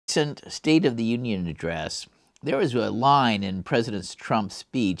recent State of the Union address, there was a line in President Trump's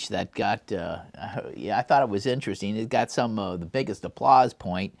speech that got, I thought it was interesting. It got some of the biggest applause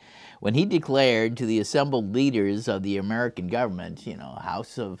point when he declared to the assembled leaders of the American government,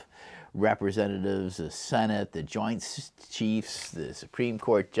 House of Representatives, the Senate, the Joint Chiefs, the Supreme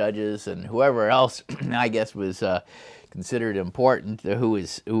Court judges, and whoever else I guess was considered important who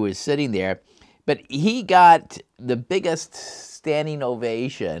was sitting there. But he got the biggest standing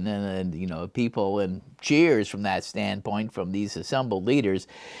ovation and people and cheers from that standpoint from these assembled leaders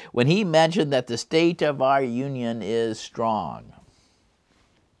when he mentioned that the state of our union is strong.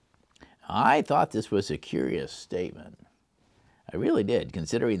 I thought this was a curious statement. I really did,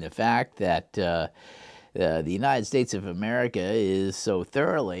 considering the fact that the United States of America is so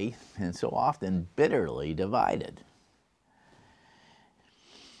thoroughly and so often bitterly divided.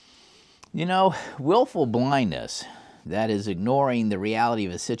 Willful blindness, that is ignoring the reality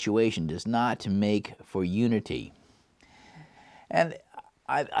of a situation, does not make for unity. And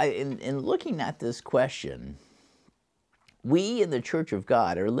in looking at this question, we in the Church of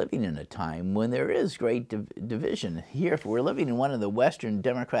God are living in a time when there is great division. Here, if we're living in one of the Western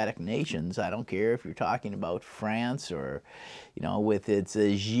democratic nations, I don't care if you're talking about France or, with its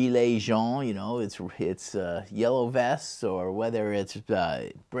gilets jaunes, it's yellow vests, or whether it's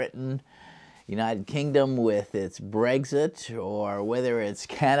Britain, United Kingdom with its Brexit, or whether it's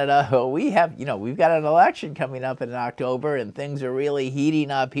Canada. We've got an election coming up in October, and things are really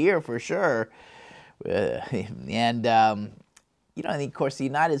heating up here for sure. And of course, the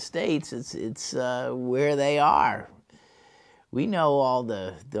United States, it's where they are. We know all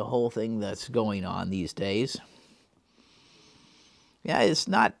the whole thing that's going on these days. Yeah,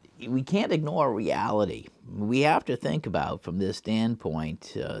 we can't ignore reality. We have to think about, from this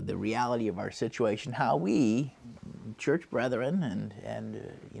standpoint, the reality of our situation, how we, church brethren and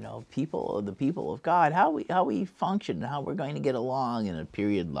the people of God, how we function, how we're going to get along in a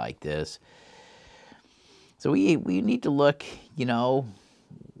period like this. So we need to look,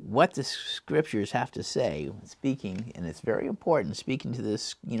 what the scriptures have to say, speaking, and it's very important, speaking to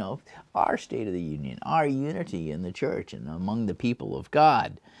this, our state of the union, our unity in the church and among the people of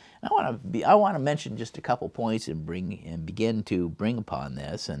God. I want to mention just a couple points and begin to bring upon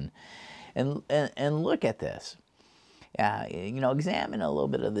this and look at this. Examine a little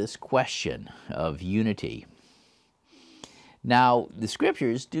bit of this question of unity. Now, the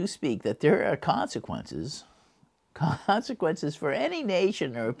scriptures do speak that there are consequences for any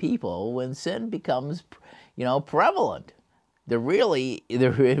nation or people when sin becomes, prevalent. It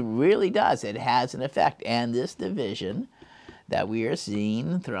really does. It has an effect. And this division that we are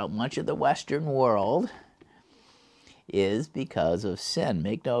seeing throughout much of the Western world is because of sin.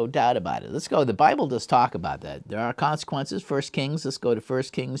 Make no doubt about it. Let's go. The Bible does talk about that. There are consequences. 1 Kings. Let's go to 1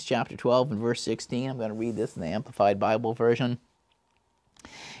 Kings chapter 12 and verse 16. I'm going to read this in the Amplified Bible version.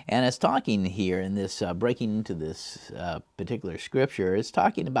 And it's talking here in this, breaking into this particular scripture, it's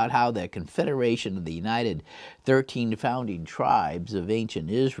talking about how the Confederation of the United 13 founding tribes of ancient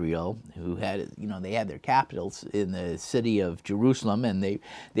Israel, who had, they had their capitals in the city of Jerusalem, and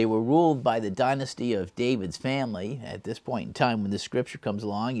they were ruled by the dynasty of David's family. At this point in time, when this scripture comes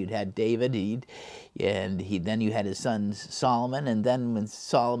along, you'd had David, then you had his son Solomon, and then when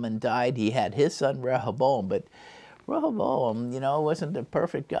Solomon died, he had his son Rehoboam. But Rehoboam, wasn't a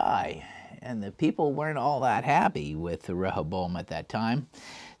perfect guy, and the people weren't all that happy with Rehoboam at that time.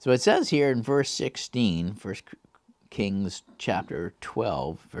 So it says here in verse 16, 1 Kings chapter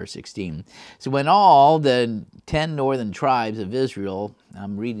 12, verse 16. So when all the 10 northern tribes of Israel,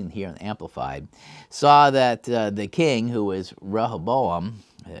 I'm reading here in Amplified, saw that the king, who was Rehoboam,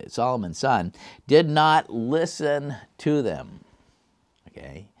 Solomon's son, did not listen to them.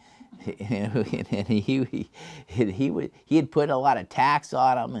 Okay. And he had put a lot of tax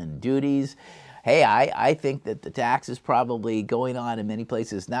on them and duties. Hey, I think that the taxes probably going on in many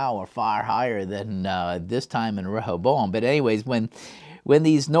places now are far higher than this time in Rehoboam. But anyways, when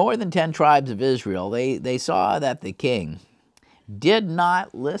these northern 10 tribes of Israel, they saw that the king did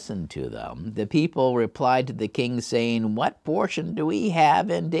not listen to them, the people replied to the king saying, "What portion do we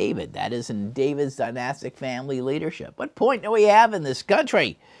have in David?" That is, in David's dynastic family leadership. What point do we have in this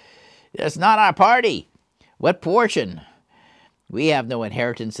country? It's not our party. What portion? We have no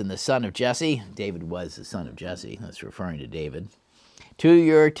inheritance in the son of Jesse. David was the son of Jesse. That's referring to David. To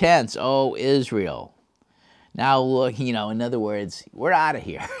your tents, O Israel. Now look, in other words, we're out of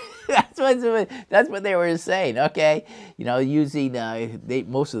here. That's what they were saying. Okay, using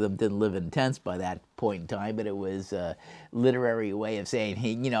most of them didn't live in tents by that point in time, but it was a literary way of saying,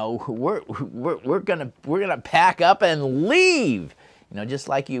 hey, we're gonna pack up and leave. You know, just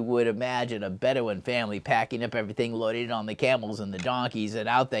like you would imagine a Bedouin family packing up everything, loading it on the camels and the donkeys, and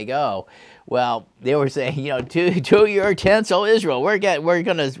out they go. Well, they were saying, you know, to your tents, O Israel, we're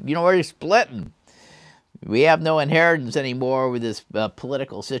gonna, you know, we're splitting. We have no inheritance anymore with this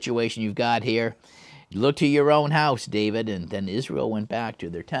political situation you've got here. Look to your own house, David. And then Israel went back to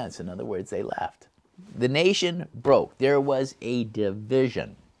their tents. In other words, they left. The nation broke. There was a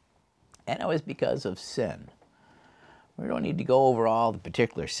division. And it was because of sin. We don't need to go over all the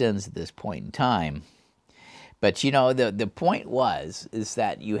particular sins at this point in time. But, you know, the point is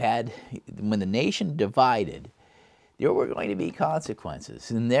that you had, when the nation divided, there were going to be consequences.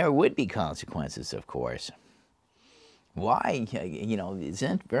 And there would be consequences, of course. Why? You know, it's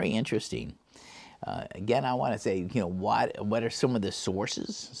very interesting. Again, I want to say, you know, what are some of the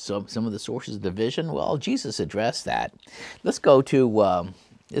sources? Some of the sources of division? Well, Jesus addressed that. Let's go to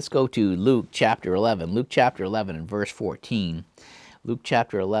Luke chapter 11. Luke chapter 11 and verse 14. Luke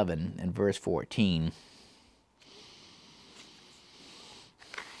chapter 11 and verse 14.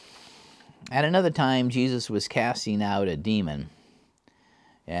 At another time, Jesus was casting out a demon,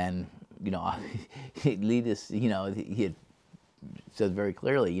 and you know, he had said very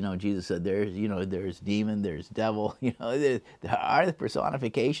clearly, you know, Jesus said, there's demon, there's devil, you know, there are the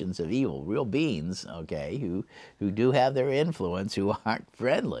personifications of evil, real beings, okay, who do have their influence, who aren't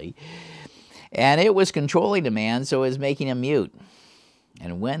friendly, and it was controlling the man, so it was making him mute.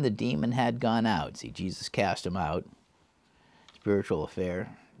 And when the demon had gone out, see, Jesus cast him out, spiritual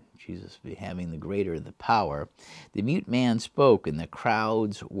affair. Jesus having the greater the power. The mute man spoke, and the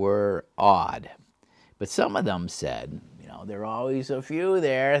crowds were awed. But some of them said, you know, there are always a few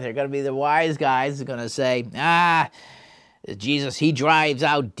there. They're going to be the wise guys who are going to say, Jesus, he drives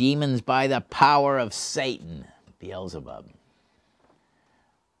out demons by the power of Satan, Beelzebub.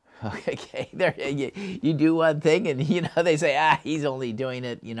 Okay, you do one thing, and, you know, they say, he's only doing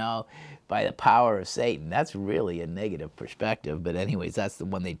it, you know, by the power of Satan. That's really a negative perspective, but anyways, that's the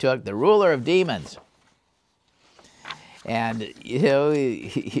one they took. The ruler of demons. And, you know,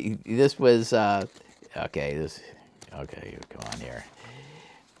 this was, come on here.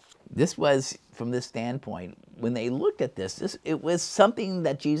 This was, from this standpoint, when they looked at this, it was something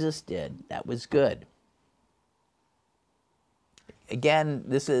that Jesus did that was good. Again,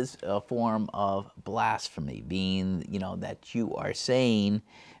 this is a form of blasphemy, being, you know, that you are saying,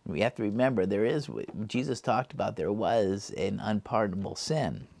 we have to remember, Jesus talked about there was an unpardonable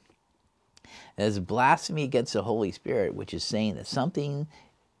sin. There's blasphemy against the Holy Spirit, which is saying that something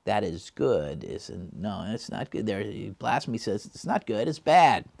that is good no, it's not good. Blasphemy says it's not good, it's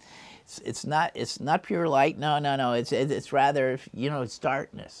bad. It's not pure light. No. It's rather, you know, it's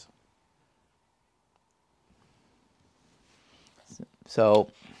darkness.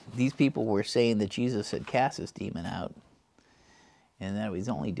 So these people were saying that Jesus had cast this demon out, and that he was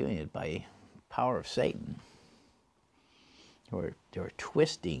only doing it by power of Satan. They were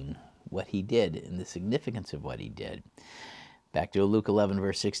twisting what he did and the significance of what he did. Back to Luke 11,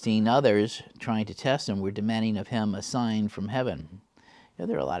 verse 16. Others, trying to test him, were demanding of him a sign from heaven. You know,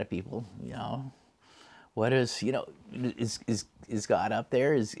 there are a lot of people, you know, what is, you know, is God up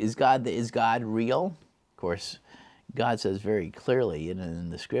there? Is God real? Of course, God says very clearly in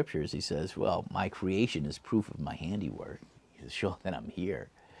the scriptures, he says, well, my creation is proof of my handiwork. To show that I'm here.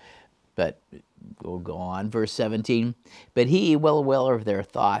 But we'll go on, verse 17. But he, well aware of their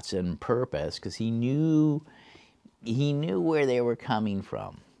thoughts and purpose, because he knew where they were coming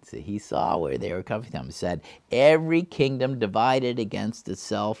from. So he saw where they were coming from. He said, every kingdom divided against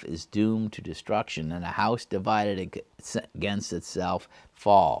itself is doomed to destruction, and a house divided against itself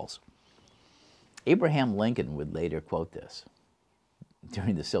falls. Abraham Lincoln would later quote this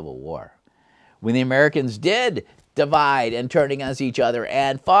during the Civil War. When the Americans did divide and turn against each other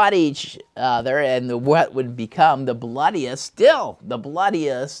and fought each other, and what would become the bloodiest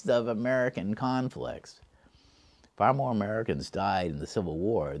of American conflicts. Far more Americans died in the Civil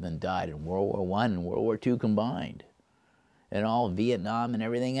War than died in World War I and World War II combined, and all Vietnam and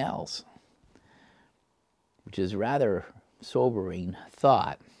everything else, which is rather sobering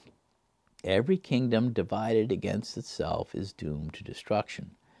thought. Every kingdom divided against itself is doomed to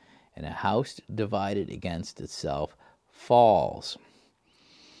destruction, and a house divided against itself falls.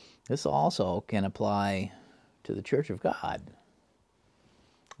 This also can apply to the Church of God,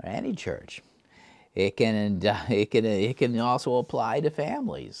 or any church. It can also apply to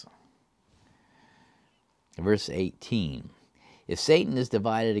families. Verse 18. If Satan is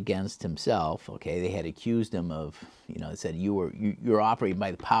divided against himself, okay, they had accused him of, they said you're operating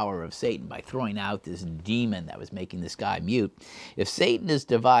by the power of Satan by throwing out this demon that was making this guy mute. If Satan is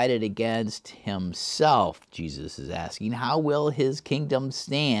divided against himself, Jesus is asking, how will his kingdom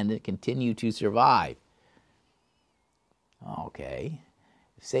stand and continue to survive? Okay,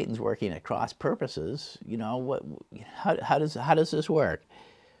 if Satan's working at cross purposes, how does this work?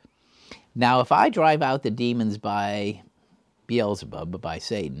 Now, if I drive out the demons by Beelzebub, but by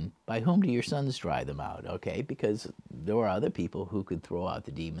Satan, by whom do your sons drive them out? Okay, because there are other people who could throw out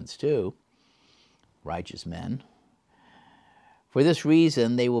the demons too, righteous men. For this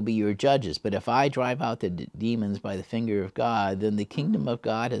reason, they will be your judges. But if I drive out the demons by the finger of God, then the kingdom of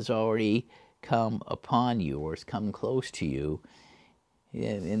God has already come upon you, or has come close to you,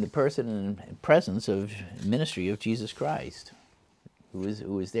 in the person and presence of ministry of Jesus Christ,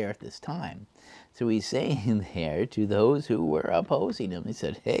 who is there at this time. So he's saying there to those who were opposing him, he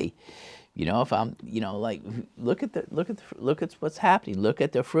said, hey, if I'm, look at what's happening. Look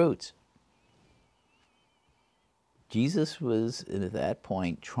at the fruits. Jesus was at that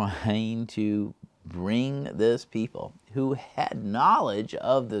point trying to bring this people who had knowledge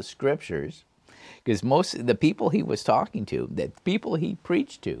of the scriptures, because most of the people he was talking to, the people he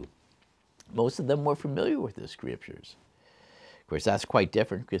preached to, most of them were familiar with the scriptures. Of course, that's quite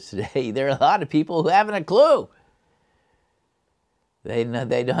different, because today there are a lot of people who haven't a clue. They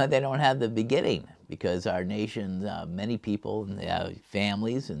don't have the beginning, because our nation, many people,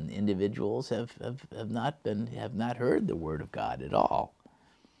 families and individuals have not heard the Word of God at all.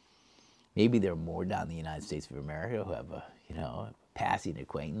 Maybe there are more down in the United States of America who have a passing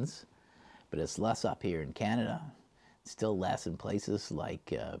acquaintance, but it's less up here in Canada. It's still less in places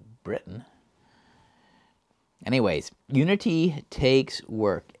like Britain. Anyways, unity takes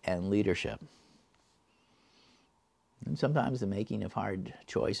work and leadership, and sometimes the making of hard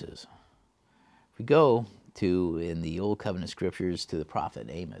choices. If we go in the Old Covenant Scriptures to the prophet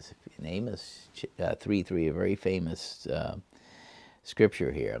Amos, in Amos 3:3, a very famous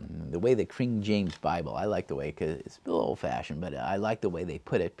scripture here. The way the King James Bible, I like the way, because it's a little old-fashioned, but I like the way they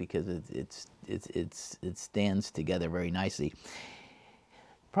put it, because it stands together very nicely.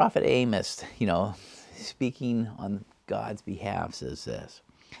 Prophet Amos, speaking on God's behalf, says this: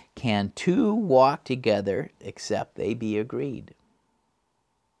 can two walk together except they be agreed?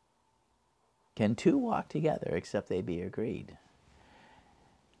 Can two walk together except they be agreed?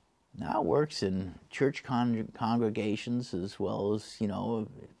 Now it works in church congregations as well as,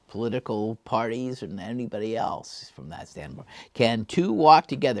 political parties and anybody else from that standpoint. Can two walk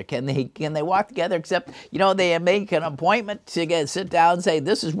together? Can they walk together except, they make an appointment to sit down and say,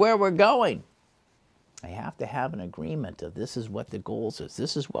 this is where we're going? They have to have an agreement of this is what the goals is.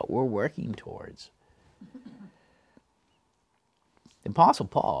 This is what we're working towards. The Apostle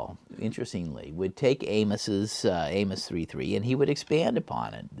Paul, interestingly, would take Amos 3:3, and he would expand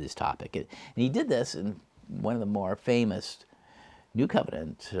upon this topic. And he did this in one of the more famous New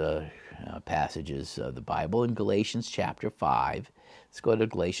Covenant passages of the Bible, in Galatians chapter 5. Let's go to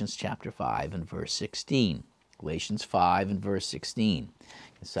Galatians chapter 5 and verse 16. Galatians 5 and verse 16.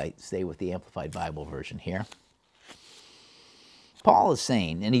 Stay with the Amplified Bible version here. Paul is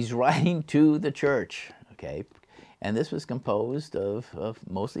saying, and he's writing to the church, okay, and this was composed of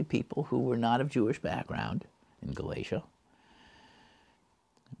mostly people who were not of Jewish background in Galatia.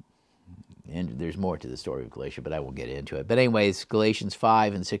 And there's more to the story of Galatia, but I won't get into it. But anyways, Galatians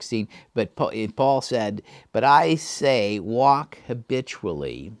 5 and 16, but Paul said, but I say, walk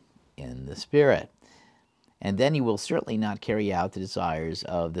habitually in the Spirit, and then you will certainly not carry out the desires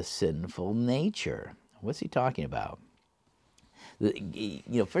of the sinful nature. What's he talking about?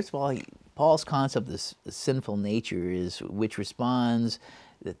 First of all, Paul's concept of the sinful nature is which responds,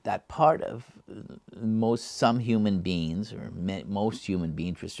 that part of some human beings, or most human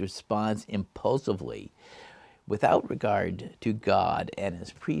beings, which responds impulsively without regard to God and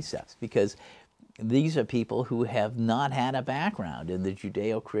His precepts, because these are people who have not had a background in the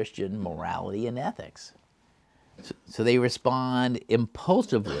Judeo-Christian morality and ethics. So they respond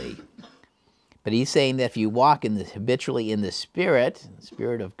impulsively. But he's saying that if you walk habitually in the Spirit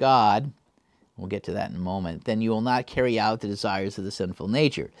of God, we'll get to that in a moment, then you will not carry out the desires of the sinful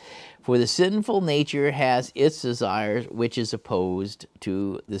nature. For the sinful nature has its desires, which is opposed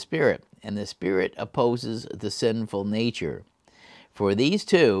to the Spirit, and the Spirit opposes the sinful nature. For these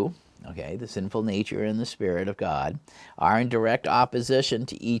two, okay, the sinful nature and the Spirit of God, are in direct opposition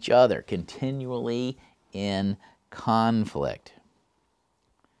to each other, continually in conflict.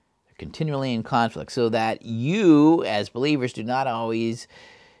 Continually in conflict, so that you, as believers, do not always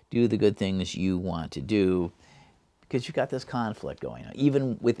do the good things you want to do, Because you've got this conflict going on,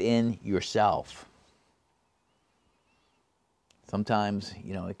 even within yourself. Sometimes,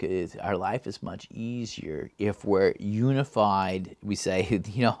 you know, our life is much easier if we're unified. We say,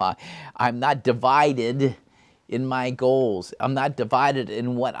 you know, I'm not divided in my goals. I'm not divided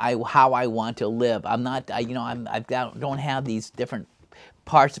in how I want to live. I'm not, you know, I don't have these different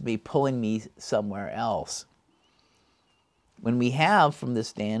parts of me pulling me somewhere else. When we have, from this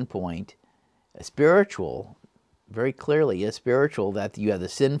standpoint, a spiritual, very clearly a spiritual, that you have the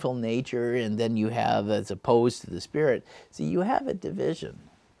sinful nature and then you have as opposed to the spirit. See, you have a division.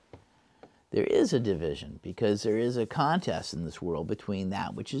 There is a division because there is a contest in this world between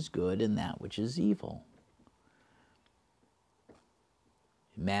that which is good and that which is evil.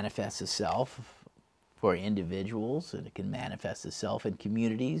 It manifests itself for individuals, and it can manifest itself in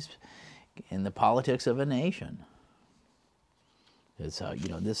communities, in the politics of a nation. So, you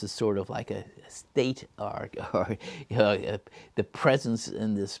know, this is sort of like a state arc, or the presence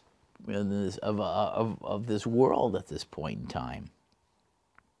in this of this world at this point in time.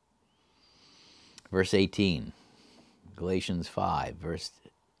 Verse 18, Galatians 5, verse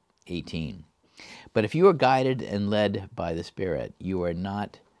 18. But if you are guided and led by the Spirit, you are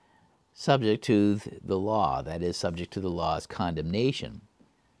not subject to the law. That is, subject to the law's condemnation,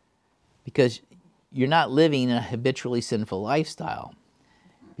 because you're not living a habitually sinful lifestyle.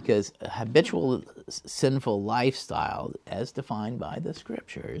 Because a habitual sinful lifestyle, as defined by the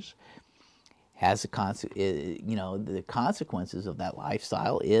Scriptures, has the consequences of that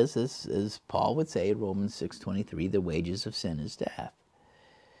lifestyle is, as Paul would say in Romans 6:23, the wages of sin is death.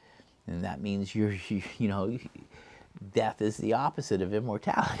 And that means death is the opposite of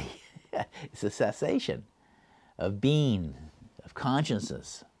immortality. It's a cessation of being, of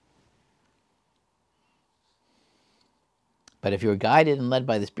consciousness. But if you're guided and led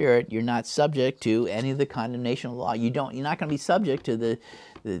by the Spirit, you're not subject to any of the condemnation of the law. You're not going to be subject to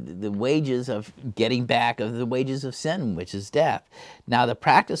the wages of getting back of the wages of sin, which is death. Now, the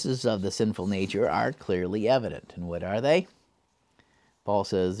practices of the sinful nature are clearly evident. And what are they? Paul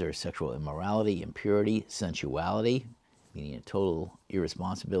says there's sexual immorality, impurity, sensuality, meaning a total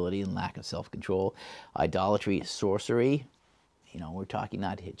irresponsibility and lack of self-control, idolatry, sorcery. You know, we're talking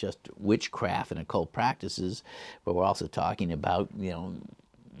not just witchcraft and occult practices, but we're also talking about, you know,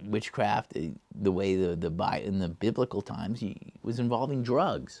 witchcraft the way in the biblical times was involving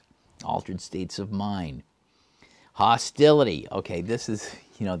drugs, altered states of mind, hostility. Okay, this is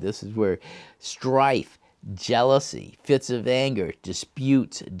where strife, jealousy, fits of anger,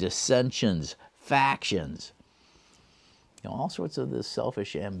 disputes, dissensions, factions, you know, all sorts of the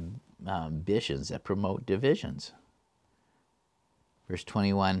selfish ambitions that promote divisions. Verse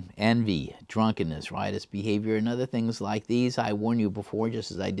 21, envy, drunkenness, riotous behavior, and other things like these. I warn you before,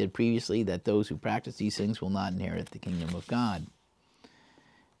 just as I did previously, that those who practice these things will not inherit the kingdom of God.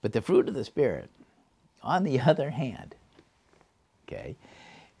 But the fruit of the Spirit, on the other hand, okay,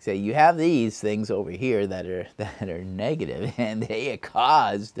 so you have these things over here that are negative, and they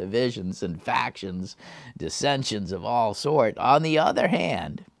cause divisions and factions, dissensions of all sort. On the other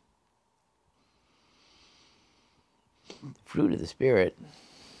hand, the fruit of the Spirit,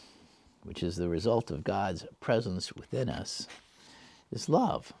 which is the result of God's presence within us, is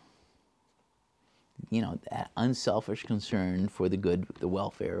love. You know, that unselfish concern for the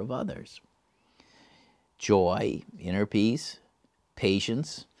welfare of others. Joy, inner peace,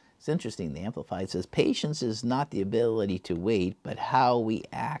 patience. It's interesting, the Amplified says, patience is not the ability to wait, but how we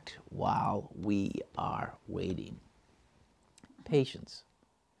act while we are waiting. Patience.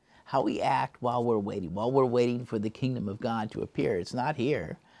 How we act while we're waiting for the kingdom of God to appear. It's not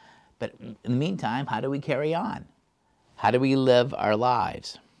here, but in the meantime, how do we carry on? How do we live our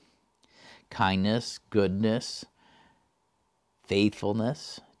lives? Kindness, goodness,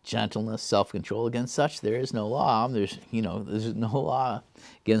 faithfulness, gentleness, self-control. Against such there is no law. There's no law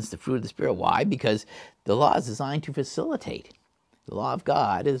against the fruit of the Spirit. Why? Because the law is designed to facilitate. The law of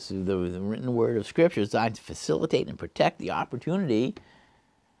God is the written word of Scripture, is designed to facilitate and protect the opportunity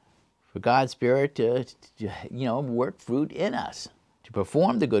for God's Spirit to work fruit in us, to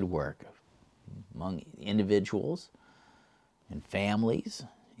perform the good work among individuals and families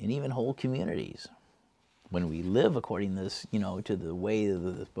and even whole communities. When we live according to this, to the way that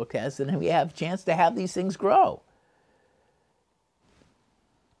this book has, then we have a chance to have these things grow.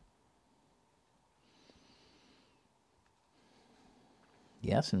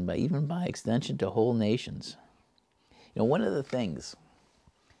 Yes, and even by extension to whole nations. One of the things,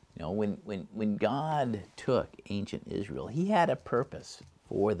 when God took ancient Israel, He had a purpose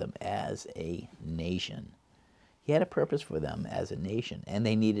for them as a nation. He had a purpose for them as a nation, and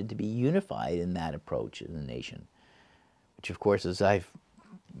they needed to be unified in that approach as a nation. which of course, as I've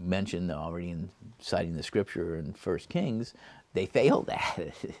mentioned already in citing the scripture in 1 Kings, they failed at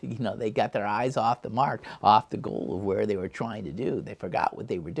it. They got their eyes off the mark, off the goal of where they were trying to do. They forgot what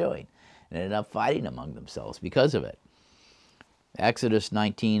they were doing and ended up fighting among themselves because of it. Exodus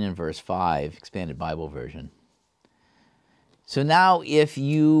 19 and verse 5, Expanded Bible Version. So now if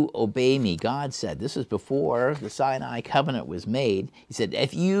you obey me, God said, this is before the Sinai covenant was made. He said,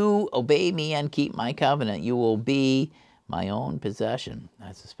 if you obey me and keep my covenant, you will be my own possession.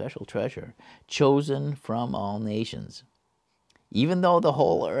 That's a special treasure, chosen from all nations. Even though the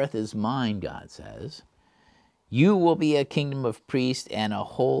whole earth is mine, God says, you will be a kingdom of priests and a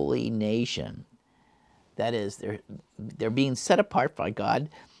holy nation. That is, they're being set apart by God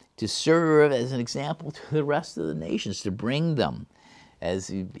to serve as an example to the rest of the nations, to bring them, as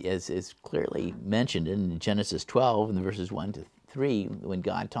is clearly mentioned in Genesis 12, in the verses 1 to 3, when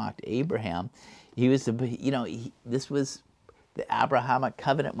God talked to Abraham. He was, this was the Abrahamic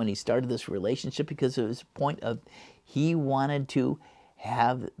covenant when he started this relationship, because it was a point of he wanted to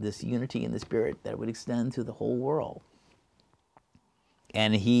have this unity in the Spirit that would extend to the whole world.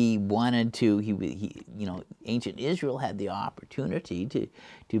 And he wanted to, ancient Israel had the opportunity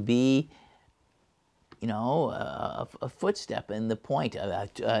to be, a footstep in the point,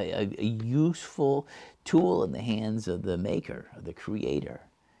 a useful tool in the hands of the Maker, of the Creator,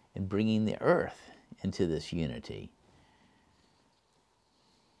 in bringing the earth into this unity.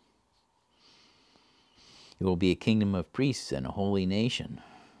 It will be a kingdom of priests and a holy nation.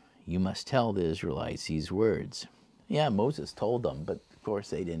 You must tell the Israelites these words. Yeah, Moses told them, but of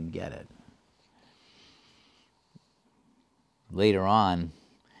course they didn't get it. Later on,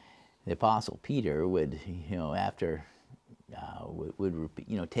 the Apostle Peter would,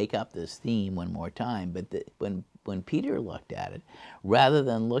 take up this theme one more time. But when Peter looked at it, rather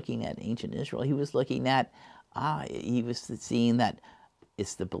than looking at ancient Israel, he was looking at, he was seeing that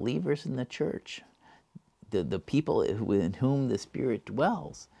it's the believers in the church, the people in whom the Spirit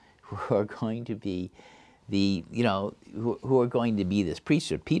dwells, who are going to be who are going to be this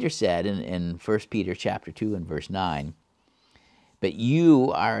priesthood. Peter said in 1 Peter chapter 2 and verse 9, but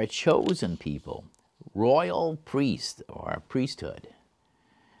you are a chosen people, royal priest or priesthood,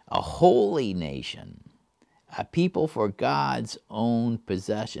 a holy nation, a people for God's own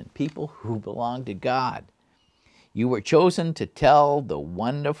possession, people who belong to God. You were chosen to tell the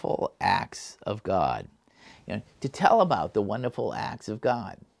wonderful acts of God. To tell about the wonderful acts of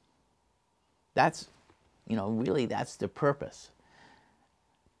God. That's, really that's the purpose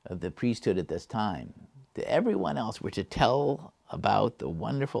of the priesthood at this time. To everyone else, we're to tell about the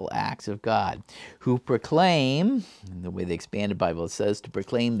wonderful acts of God, who proclaim, the way the Expanded Bible says, to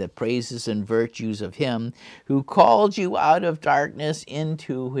proclaim the praises and virtues of Him who called you out of darkness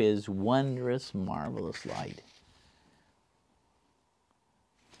into His wondrous, marvelous light.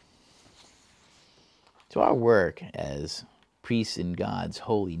 So our work as priests in God's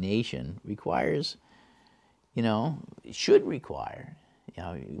holy nation requires, it should require,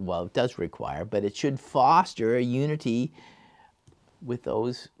 it does require, but it should foster a unity with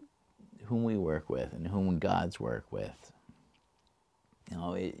those whom we work with and whom God's work with.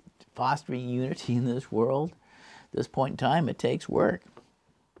 Fostering unity in this world, at this point in time, it takes work.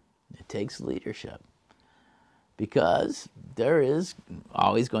 It takes leadership. Because there is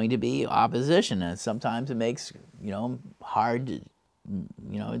always going to be opposition, and sometimes it makes, hard, it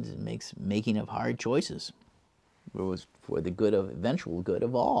makes making of hard choices. It was for the eventual good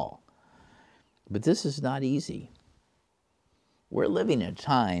of all. But this is not easy. We're living in a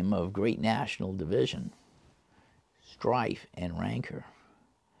time of great national division, strife, and rancor.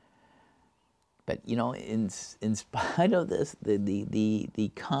 But, in spite of this,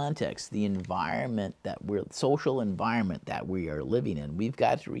 the context, the environment social environment that we are living in, we've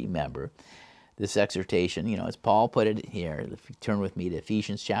got to remember this exhortation, as Paul put it here. If you turn with me to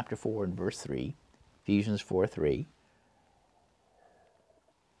Ephesians chapter 4 and verse 3, Ephesians 4:3.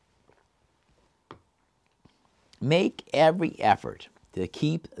 Make every effort to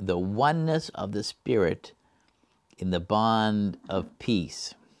keep the oneness of the Spirit in the bond of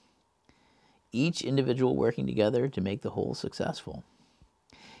peace. Each individual working together to make the whole successful.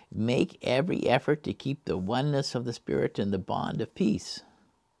 Make every effort to keep the oneness of the Spirit in the bond of peace.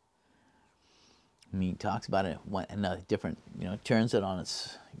 He talks about it in a different, turns it on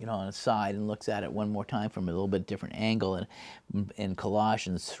its, on its side and looks at it one more time from a little bit different angle. And in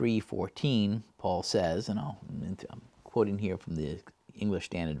Colossians 3:14, Paul says, and I'm quoting here from the English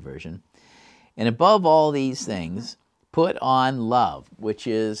Standard Version, and above all these things, put on love, which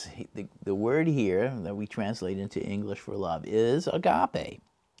is, the word here that we translate into English for love is agape.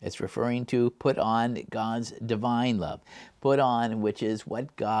 It's referring to put on God's divine love. Put on, which is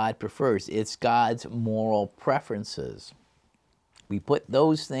what God prefers. It's God's moral preferences. We put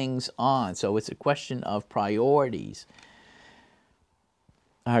those things on. So it's a question of priorities.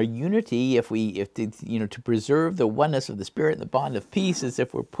 Our unity, to preserve the oneness of the Spirit and the bond of peace, is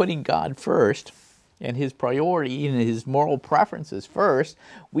if we're putting God first and His priority and His moral preferences first,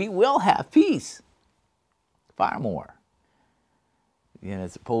 we will have peace. Far more.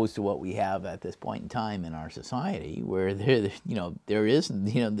 As opposed to what we have at this point in time in our society, where there isn't,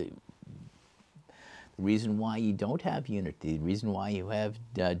 the reason why you don't have unity, the reason why you have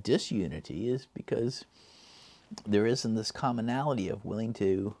disunity is because there isn't this commonality of willing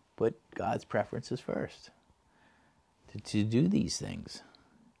to put God's preferences first, to do these things.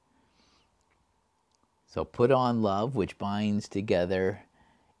 So put on love, which binds together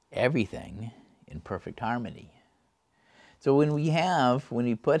everything in perfect harmony. So when we have, or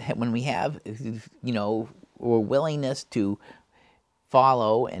willingness to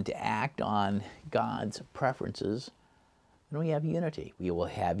follow and to act on God's preferences, then we have unity. We will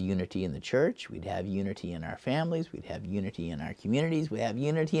have unity in the church. We'd have unity in our families. We'd have unity in our communities. We'd have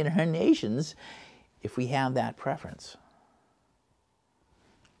unity in our nations if we have that preference.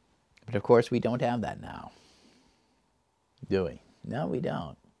 But of course, we don't have that now, do we? No, we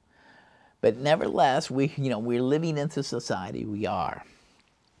don't. But nevertheless, we're living into society. We are.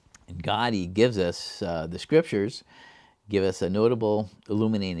 And God, He gives us, the Scriptures give us a notable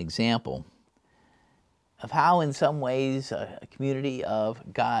illuminating example of how in some ways a community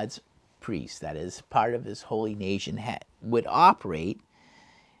of God's priests, that is part of His holy nation, would operate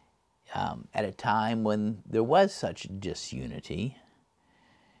at a time when there was such disunity.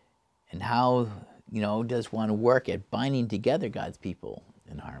 And how, does one work at binding together God's people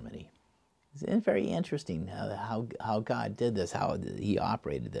in harmony? It's very interesting how God did this, how He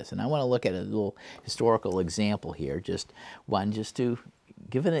operated this. And I want to look at a little historical example here, just to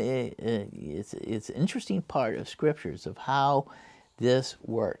give it it's an interesting part of Scriptures of how this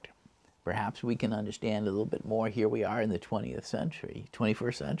worked. Perhaps we can understand a little bit more. Here we are in the 21st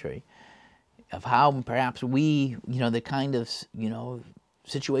century, of how perhaps we, the kind of,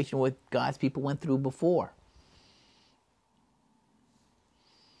 situation what God's people went through before.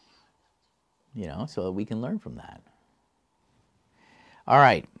 So that we can learn from that. All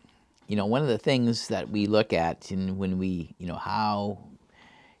right. One of the things that we look at when we, how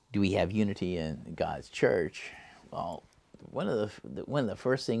do we have unity in God's church? Well, one of the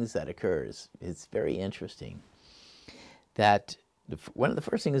first things that occurs, it's very interesting, that one of the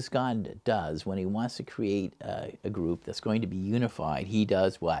first things God does when He wants to create a group that's going to be unified, He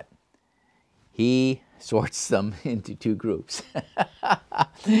does what? He sorts them into two groups.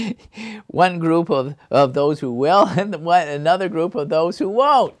 One group of those who will, and another group of those who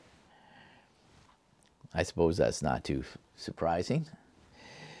won't. I suppose that's not too surprising.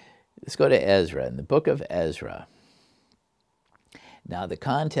 Let's go to Ezra, in the book of Ezra. Now, the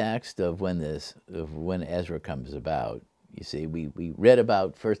context of when Ezra comes about, you see, we read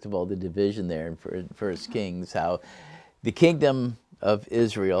about, first of all, the division there in 1 Kings, how the kingdom of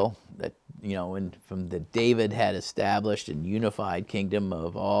Israel, that from the David had established and unified kingdom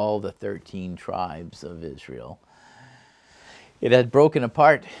of all the 13 tribes of Israel, it had broken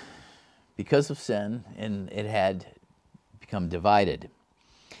apart because of sin, and it had become divided.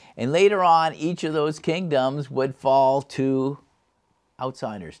 And later on, each of those kingdoms would fall to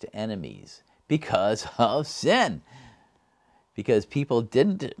outsiders, to enemies, because of sin. Because people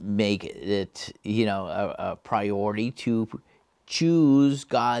didn't make it, a priority to choose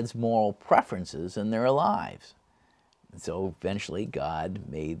God's moral preferences in their lives. And so eventually God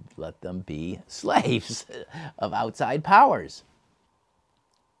let them be slaves of outside powers.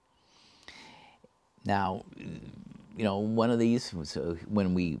 Now, one of these, so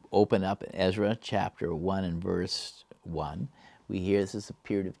when we open up Ezra chapter 1 and verse 1, we hear this is a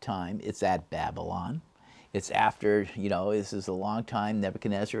period of time. It's at Babylon. It's after, this is a long time.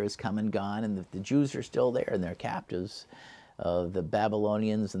 Nebuchadnezzar has come and gone, and the Jews are still there, and they're captives of the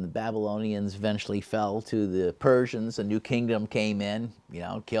Babylonians, and the Babylonians eventually fell to the Persians. A new kingdom came in,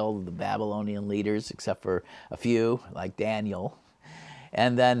 killed the Babylonian leaders, except for a few, like Daniel.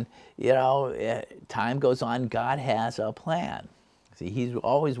 And then, time goes on. God has a plan. See, He's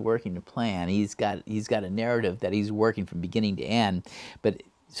always working a plan. He's got a narrative that He's working from beginning to end. But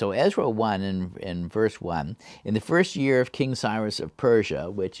so Ezra 1 in verse 1, in the first year of King Cyrus of Persia,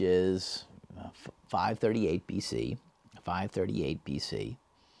 which is 538 BC, 538 BC,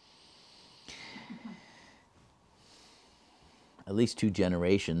 at least 2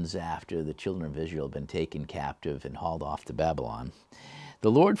 generations after the children of Israel had been taken captive and hauled off to Babylon.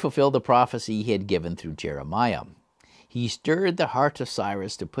 The Lord fulfilled the prophecy he had given through Jeremiah. He stirred the heart of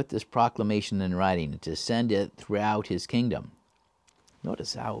Cyrus to put this proclamation in writing and to send it throughout his kingdom.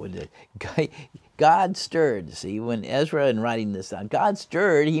 Notice how God stirred. See, when Ezra in writing this down, God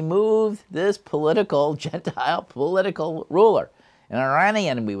stirred, he moved this political, Gentile political ruler. An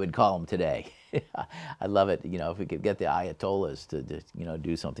Iranian, we would call him today. I love it, if we could get the Ayatollahs to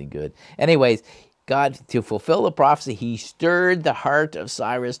do something good. Anyways, God, to fulfill the prophecy, he stirred the heart of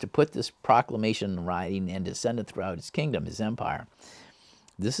Cyrus to put this proclamation in writing and to send it throughout his kingdom, his empire.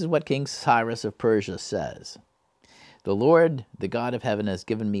 This is what King Cyrus of Persia says. The Lord, the God of heaven, has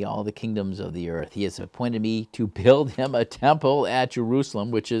given me all the kingdoms of the earth. He has appointed me to build him a temple at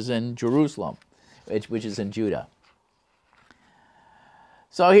Jerusalem, which is in Judah.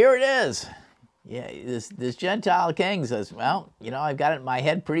 So here it is. Yeah, this Gentile king says, well, I've got it in my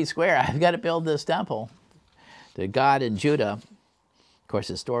head pretty square. I've got to build this temple to God in Judah. Of course,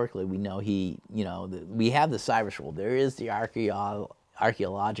 historically, we know we have the Cyrus rule. There is the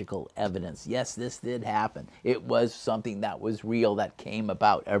archaeological evidence. Yes, this did happen. It was something that was real, that came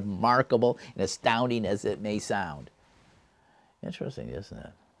about, remarkable and astounding as it may sound. Interesting, isn't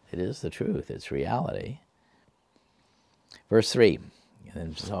it? It is the truth. It's reality. Verse 3.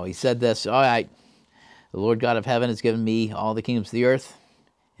 And so he said this, all right, the Lord God of heaven has given me all the kingdoms of the earth,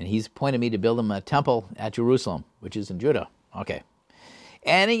 and he's appointed me to build him a temple at Jerusalem, which is in Judah. Okay.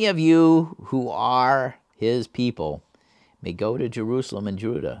 Any of you who are his people may go to Jerusalem and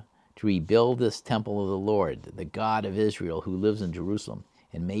Judah to rebuild this temple of the Lord, the God of Israel, who lives in Jerusalem,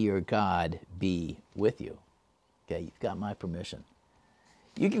 and may your God be with you. Okay, you've got my permission.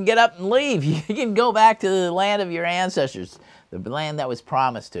 You can get up and leave. You can go back to the land of your ancestors, the land that was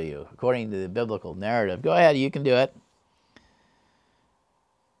promised to you, according to the biblical narrative. Go ahead, you can do it.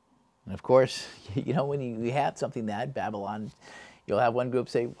 And of course, when you have something that, Babylon, you'll have one group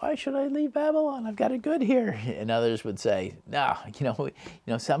say, why should I leave Babylon? I've got it good here. And others would say, no,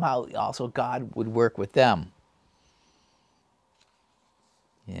 somehow also God would work with them.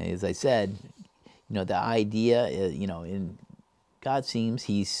 As I said, the idea is, in God seems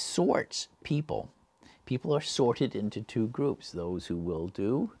he sorts people. People are sorted into two groups, those who will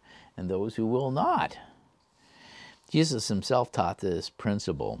do and those who will not. Jesus himself taught this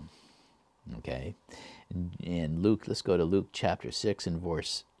principle. Okay. In Luke, let's go to Luke chapter 6 and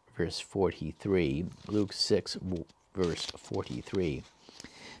verse 43. Luke 6, verse 43.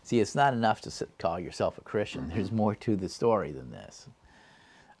 See, it's not enough to call yourself a Christian. There's more to the story than this.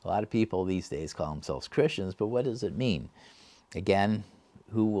 A lot of people these days call themselves Christians, but what does it mean? Again,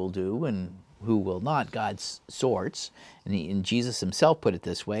 who will do and who will not? God sorts. And Jesus himself put it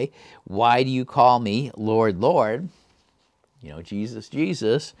this way, why do you call me Lord, Lord? Jesus,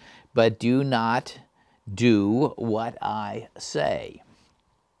 Jesus, but do not do what I say.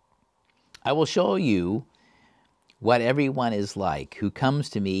 I will show you what everyone is like who comes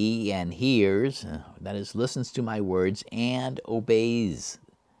to me and hears, that is, listens to my words and obeys.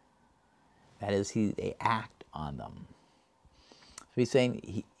 That is, they act on them. So he's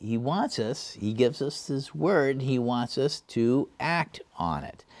saying he wants us, he gives us his word, he wants us to act on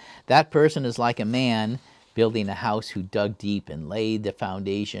it. That person is like a man building a house who dug deep and laid the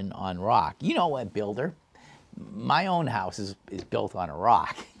foundation on rock. You know what, builder? My own house is built on a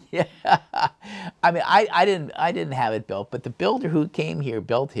rock. Yeah. I mean, I didn't have it built, but the builder who came here,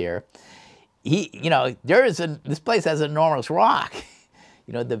 built here, this place has enormous rock.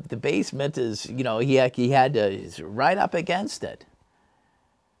 The basement is, he had to, it's right up against it.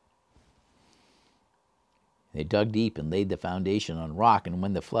 They dug deep and laid the foundation on rock, and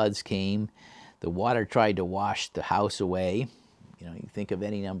when the floods came, the water tried to wash the house away. You think of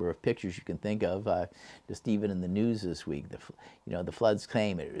any number of pictures you can think of, just even in the news this week. The floods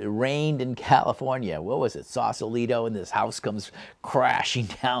came. It rained in California. What was it, Sausalito? And this house comes crashing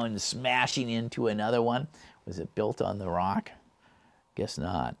down and smashing into another one. Was it built on the rock? Guess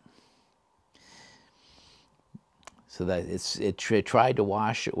not. So that it tried to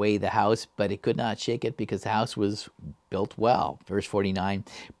wash away the house, but it could not shake it because the house was built well. Verse 49,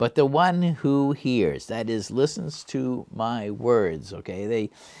 but the one who hears, that is, listens to my words, okay?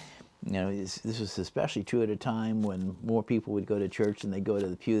 This was especially true at a time when more people would go to church and they go to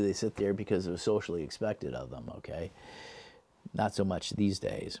the pew, they sit there because it was socially expected of them, okay? Not so much these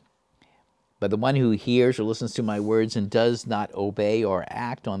days. But the one who hears or listens to my words and does not obey or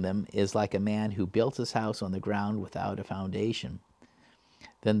act on them is like a man who built his house on the ground without a foundation.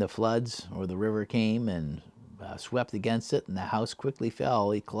 Then the floods or the river came and swept against it, and the house quickly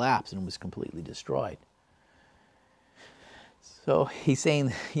fell. It collapsed and was completely destroyed. So he's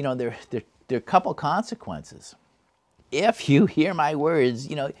saying, there are a couple consequences if you hear my words,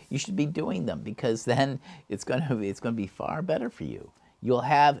 you should be doing them, because then it's going to be far better for you. You'll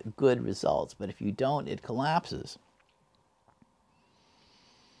have good results, but if you don't, it collapses.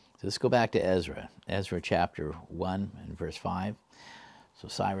 So let's go back to Ezra. Ezra chapter 1 and verse 5. So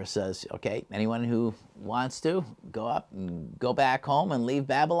Cyrus says, okay, anyone who wants to go up and go back home and leave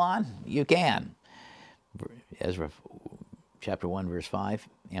Babylon, you can. Ezra chapter 1 verse 5,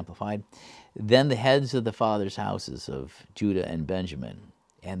 Amplified. Then the heads of the fathers' houses of Judah and Benjamin,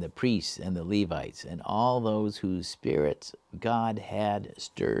 and the priests and the Levites, and all those whose spirits God had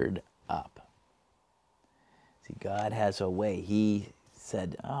stirred up. See, God has a way. He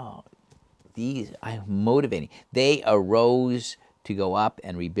said, oh, these I'm motivating. They arose to go up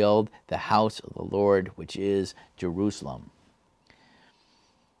and rebuild the house of the Lord, which is Jerusalem.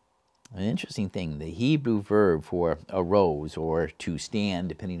 An interesting thing, the Hebrew verb for arose, or to stand,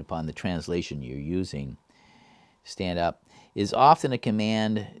 depending upon the translation you're using, stand up, is often a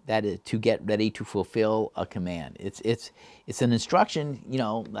command that is to get ready to fulfill a command. It's an instruction,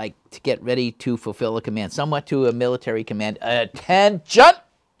 like to get ready to fulfill a command, somewhat to a military command. Attention!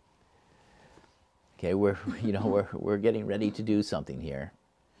 Okay, we're getting ready to do something here.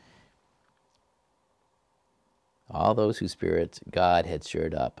 All those whose spirits God had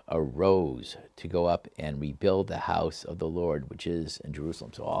stirred up arose to go up and rebuild the house of the Lord, which is in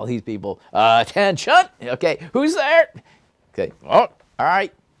Jerusalem. So all these people, attention! Okay, who's there? Okay, oh, all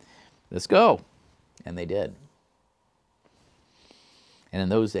right, let's go. And they did. And in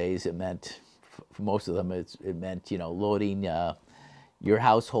those days, it meant, for most of them, it meant, loading your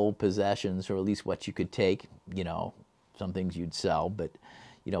household possessions, or at least what you could take, some things you'd sell, but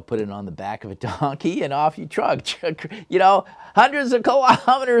put it on the back of a donkey and off you trudge, hundreds of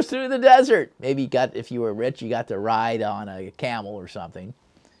kilometers through the desert. Maybe if you were rich, you got to ride on a camel or something.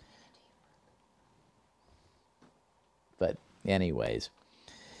 But anyways,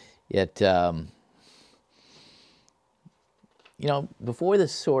 before the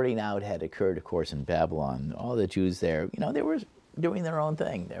sorting out had occurred, of course, in Babylon, all the Jews there, they were doing their own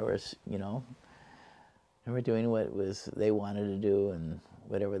thing. They were doing what they wanted to do, and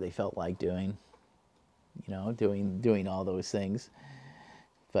whatever they felt like doing, doing all those things.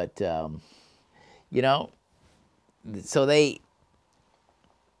 But, so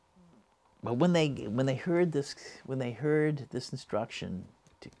but when they heard this instruction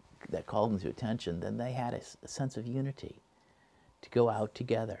that called them to attention, then they had a sense of unity to go out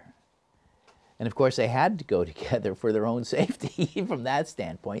together. And of course, they had to go together for their own safety from that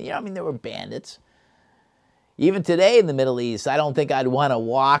standpoint. There were bandits. Even today in the Middle East, I don't think I'd want to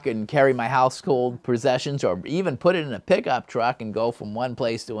walk and carry my household possessions, or even put it in a pickup truck and go from one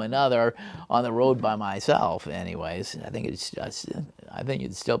place to another on the road by myself. Anyways, I think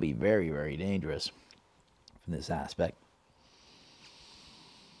it'd still be very, very dangerous from this aspect.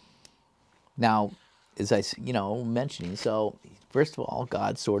 Now, as I mentioning, so first of all,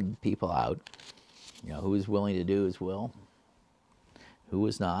 God sorted people out. Who was willing to do His will, who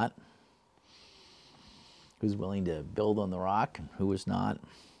was not. Who's willing to build on the rock, who was not.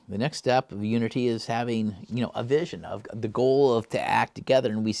 The next step of unity is having, a vision of the goal of to act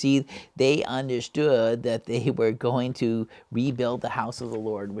together. And we see they understood that they were going to rebuild the house of the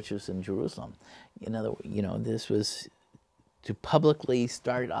Lord, which was in Jerusalem. This was to publicly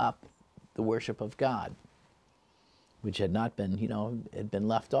start up the worship of God, which had not been, had been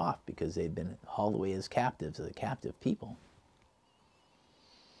left off because they'd been hauled away as captives, as a captive people.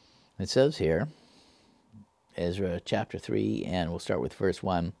 It says here, Ezra chapter 3, and we'll start with verse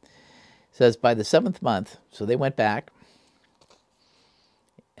 1. It says, by the 7th month, so they went back.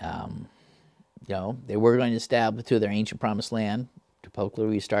 They were going to establish to their ancient promised land, to publicly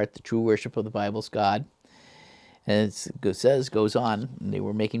restart the true worship of the Bible's God. And it goes on, and they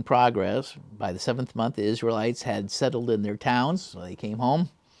were making progress. By the 7th month, the Israelites had settled in their towns, so they came home.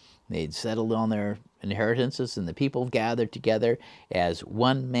 They'd settled on their inheritances, and the people gathered together as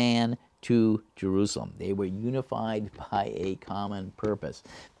one man to Jerusalem. They were unified by a common purpose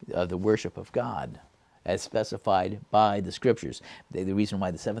of the worship of God, as specified by the Scriptures. The reason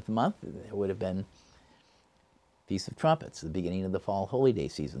why the 7th month, there would have been Feast of Trumpets, the beginning of the fall holy day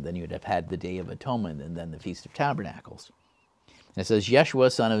season. Then you would have had the Day of Atonement, and then the Feast of Tabernacles. And it says,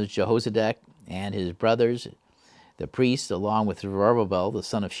 Yeshua, son of Jehozadak, and his brothers, the priests, along with Zerubbabel, the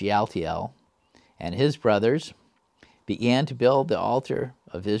son of Shealtiel, and his brothers, began to build the altar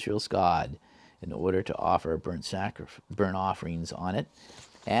of Israel's God in order to offer burnt offerings on it,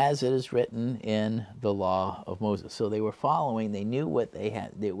 as it is written in the law of Moses. So they were following, they knew what they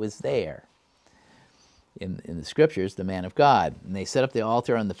had, it was there in the Scriptures, the man of God. And they set up the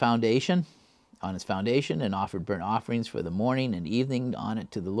altar on the foundation on its foundation and offered burnt offerings for the morning and evening on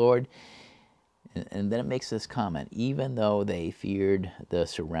it to the Lord. And then it makes this comment, even though they feared the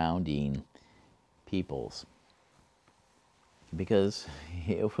surrounding peoples, because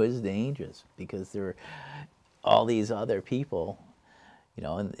it was dangerous, because there were all these other people, you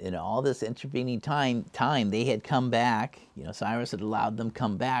know, and in all this intervening time, they had come back. You know, Cyrus had allowed them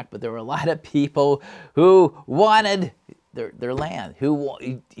come back, but there were a lot of people who wanted their land,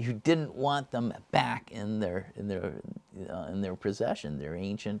 who didn't want them back in their possession, their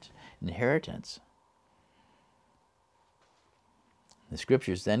ancient inheritance. The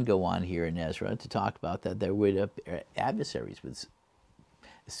scriptures then go on here in Ezra to talk about that there were adversaries.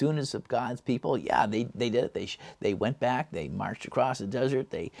 As soon as God's people, yeah, they did it. They went back. They marched across the desert.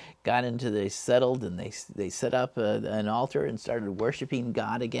 They settled, and they set up an altar and started worshiping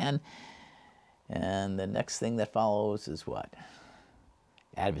God again. And the next thing that follows is what?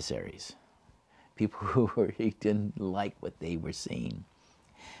 Adversaries. People who didn't like what they were seeing.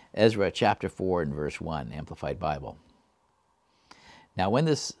 Ezra chapter 4 and verse 1, Amplified Bible. Now when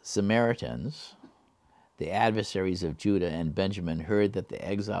the Samaritans, the adversaries of Judah and Benjamin, heard that the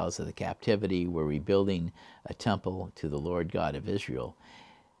exiles of the captivity were rebuilding a temple to the Lord God of Israel,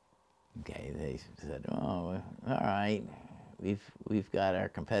 okay, they said, oh, all right, we've got our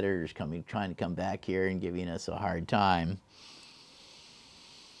competitors trying to come back here and giving us a hard time.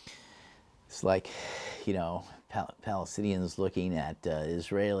 It's like, you know, Palestinians looking at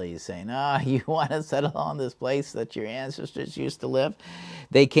Israelis saying, you want to settle on this place that your ancestors used to live?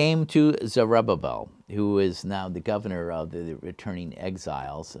 They came to Zerubbabel, who is now the governor of the returning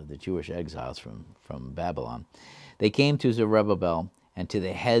exiles, of the Jewish exiles from Babylon. They came to Zerubbabel and to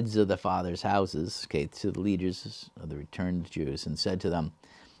the heads of the fathers' houses, okay, to the leaders of the returned Jews, and said to them,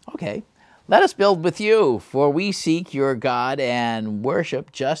 okay, let us build with you, for we seek your God and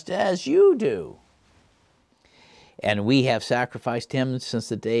worship just as you do. And we have sacrificed him since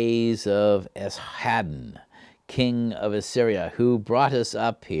the days of Esarhaddon, king of Assyria, who brought us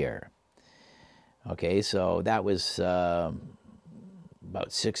up here. Okay, so that was about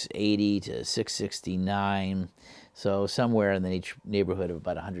 680 to 669, so somewhere in the neighborhood of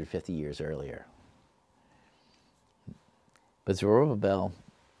about 150 years earlier. But Zerubbabel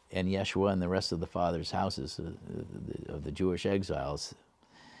and Yeshua and the rest of the fathers' houses of the Jewish exiles,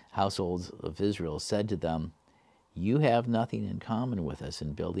 households of Israel, said to them, you have nothing in common with us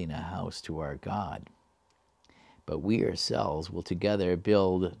in building a house to our God. But we ourselves will together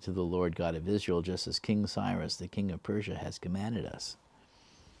build to the Lord God of Israel, just as King Cyrus, the king of Persia, has commanded us.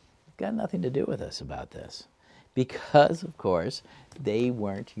 Got nothing to do with us about this. Because, of course, they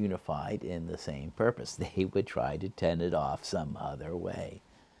weren't unified in the same purpose. They would try to tend it off some other way.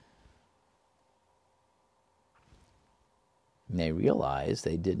 And they realized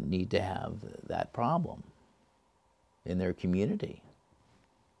they didn't need to have that problem in their community.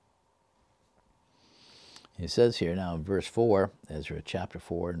 It says here now in verse 4, Ezra chapter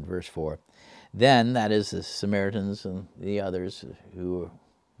 4 and verse 4, then, that is the Samaritans and the others who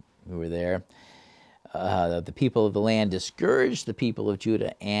were there, the people of the land discouraged the people of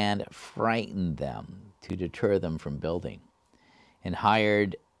Judah and frightened them to deter them from building, and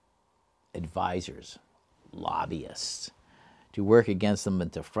hired advisors, lobbyists, to work against them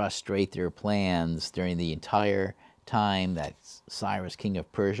and to frustrate their plans during the entire time that Cyrus, king of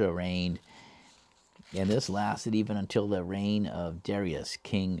Persia, reigned. And this lasted even until the reign of Darius,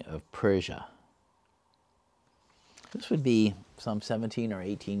 king of Persia. This would be some 17 or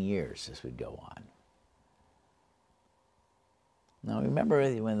 18 years this would go on. Now remember,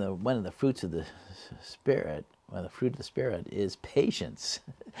 one of the fruits of the Spirit, the fruit of the Spirit is patience.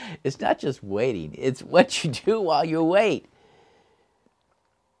 It's not just waiting, it's what you do while you wait.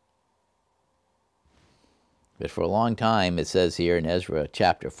 But for a long time, it says here in Ezra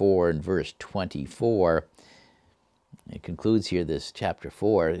chapter 4 and verse 24, it concludes here, this chapter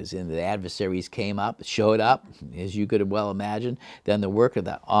 4, is in the adversaries came up, showed up, as you could well imagine. Then the work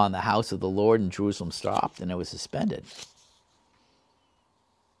on the house of the Lord in Jerusalem stopped, and it was suspended.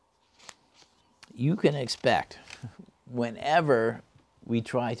 You can expect, whenever we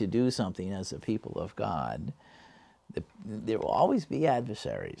try to do something as a people of God, there will always be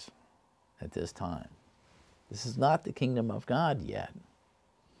adversaries at this time. This is not the kingdom of God yet.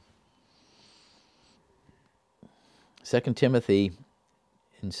 2 Timothy,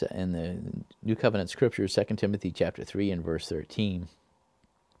 in the New Covenant Scriptures, 2 Timothy chapter 3 and verse 13,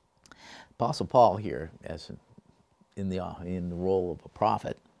 Apostle Paul here, as in the role of a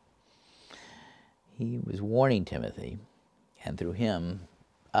prophet, he was warning Timothy, and through him,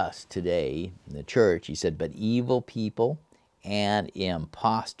 us today in the church, he said, but evil people and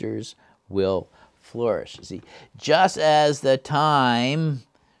impostors will flourish. See, just as the time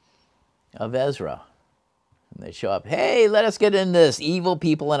of Ezra, when they show up, hey, let us get in this. Evil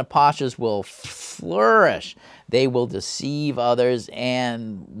people and impostors will flourish. They will deceive others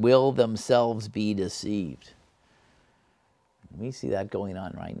and will themselves be deceived. We see that going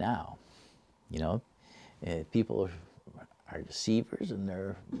on right now. You know, people are deceivers, and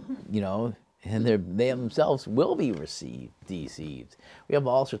they're, you know, and they themselves will be deceived. We have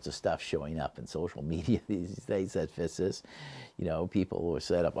all sorts of stuff showing up in social media these days that fits this. You know, people will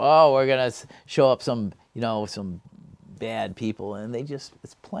set up, oh, we're going to show up some, you know, some bad people, and it's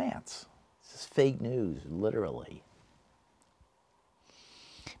plants. It's just fake news, literally.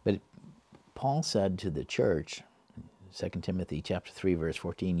 But Paul said to the church, 2 Timothy chapter 3, verse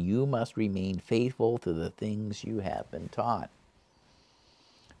 14, you must remain faithful to the things you have been taught.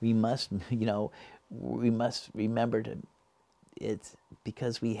 We must, you know, we must remember it's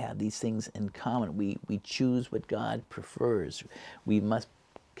because we have these things in common. We choose what God prefers. We must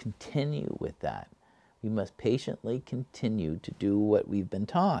continue with that. We must patiently continue to do what we've been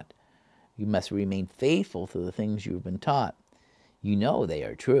taught. You must remain faithful to the things you've been taught. You know they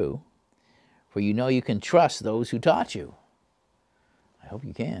are true, for you know you can trust those who taught you. I hope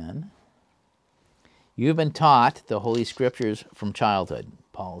you can. You've been taught the Holy Scriptures from childhood.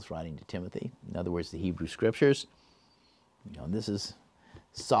 Paul's writing to Timothy. In other words, the Hebrew Scriptures. You know, this is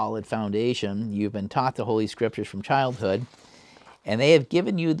solid foundation. You've been taught the Holy Scriptures from childhood, and they have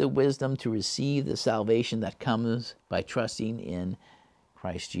given you the wisdom to receive the salvation that comes by trusting in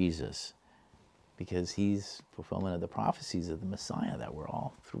Christ Jesus, because he's fulfillment of the prophecies of the Messiah that were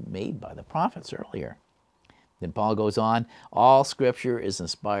all made by the prophets earlier. Then Paul goes on, all Scripture is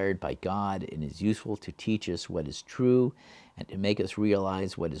inspired by God and is useful to teach us what is true and to make us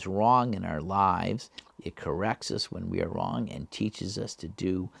realize what is wrong in our lives. It corrects us when we are wrong and teaches us to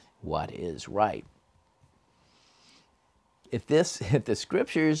do what is right. If the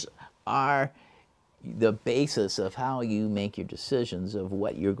Scriptures are the basis of how you make your decisions of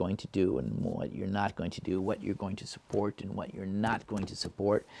what you're going to do and what you're not going to do, what you're going to support and what you're not going to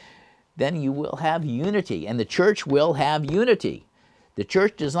support, then you will have unity, and the church will have unity. The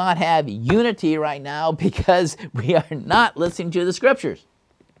church does not have unity right now because we are not listening to the Scriptures.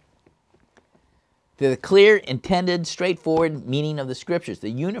 The clear, intended, straightforward meaning of the Scriptures, the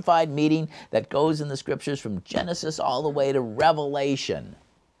unified meaning that goes in the Scriptures from Genesis all the way to Revelation.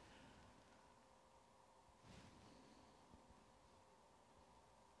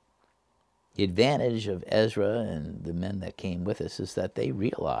 The advantage of Ezra and the men that came with us is that they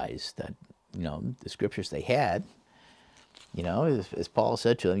realized that, you know, the Scriptures they had, you know, as Paul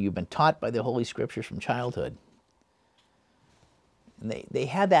said to them, you've been taught by the Holy Scriptures from childhood. And they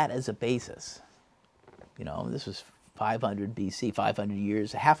had that as a basis. You know, this was 500 BC, 500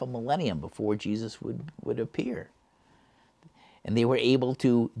 years, half a millennium before Jesus would appear. And they were able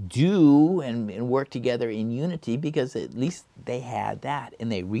to do and work together in unity because at least they had that,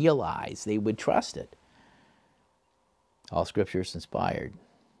 and they realized they would trust it. All Scripture is inspired.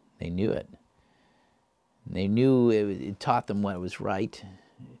 They knew it. They knew it taught them what was right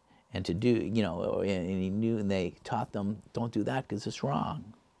and to do, you know, and they taught them, don't do that because it's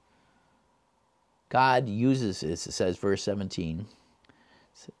wrong. God uses this, it says, verse 17,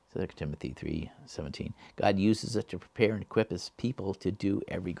 2 Timothy 3:17. God uses it to prepare and equip his people to do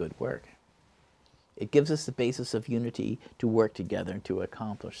every good work. It gives us the basis of unity to work together and to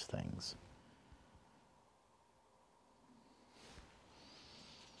accomplish things.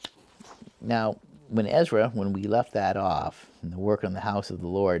 Now, when we left that off, in the work on the house of the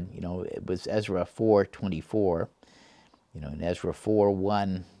Lord, you know, it was Ezra 4:24. You know, in Ezra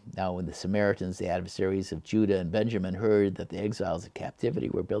 4:1, now when the Samaritans, the adversaries of Judah and Benjamin, heard that the exiles in captivity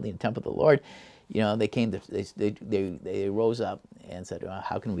were building a temple of the Lord, you know, they rose up and said, well,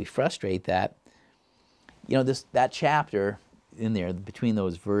 how can we frustrate that? You know, that chapter in there, between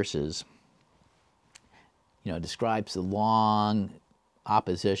those verses, you know, describes the long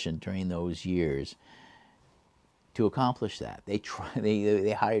opposition during those years to accomplish that.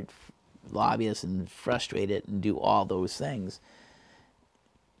 They hired lobbyists and frustrate it and do all those things.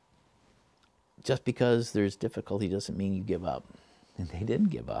 Just because there's difficulty doesn't mean you give up. And they didn't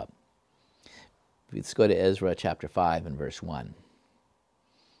give up. Let's go to Ezra chapter 5 and verse 1.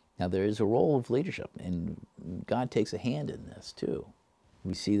 Now there is a role of leadership, and God takes a hand in this too.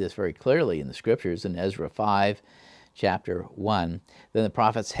 We see this very clearly in the Scriptures in Ezra 5, chapter 1. Then the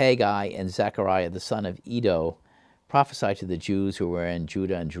prophets Haggai and Zechariah, the son of Iddo, prophesied to the Jews who were in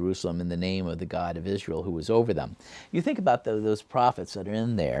Judah and Jerusalem in the name of the God of Israel who was over them. You think about those prophets that are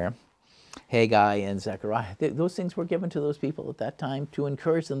in there. Haggai and Zechariah, those things were given to those people at that time to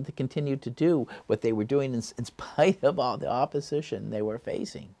encourage them to continue to do what they were doing in spite of all the opposition they were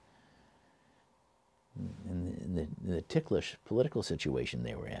facing in the ticklish political situation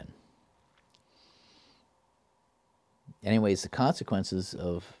they were in. Anyways, the consequences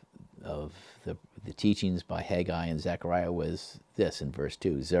of the teachings by Haggai and Zechariah was this in verse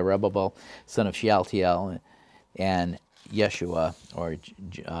 2. Zerubbabel, son of Shealtiel, and Yeshua, or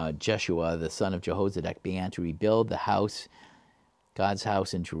Jeshua, the son of Jehozadak, began to rebuild the house, God's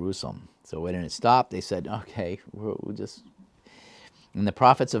house in Jerusalem. So when it stopped, they said, okay, we'll just... And the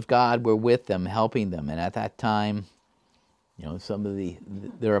prophets of God were with them, helping them. And at that time, you know, some of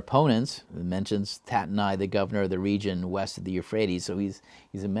their opponents, it mentions Tatnai, the governor of the region west of the Euphrates, so he's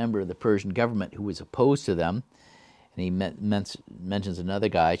a member of the Persian government who was opposed to them. And he mentions another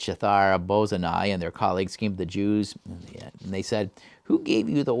guy, Shethar-bozenai, and their colleagues came to the Jews, and they said, who gave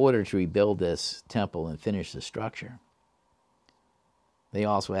you the order to rebuild this temple and finish the structure? They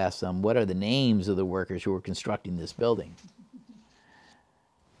also asked them, what are the names of the workers who are constructing this building?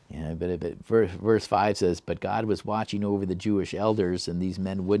 Yeah, but verse 5 says, but God was watching over the Jewish elders, and these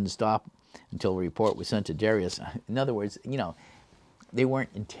men wouldn't stop until a report was sent to Darius. In other words, you know, they weren't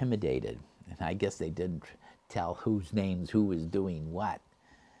intimidated. And I guess they didn't tell whose names, who was doing what.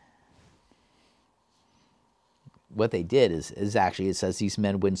 What they did is actually, it says these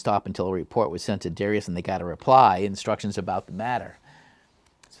men wouldn't stop until a report was sent to Darius, and they got a reply, instructions about the matter.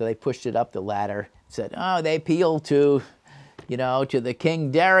 So they pushed it up the ladder, said, oh, they appealed to... you know, to the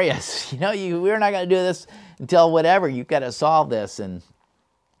King Darius. You know, we're not going to do this until whatever. You've got to solve this. And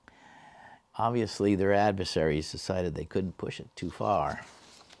obviously their adversaries decided they couldn't push it too far.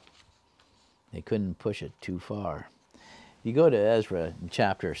 They couldn't push it too far. You go to Ezra in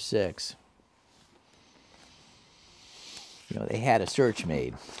chapter 6, you know, they had a search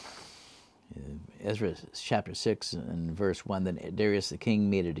made. Ezra chapter 6 and verse 1, then Darius the king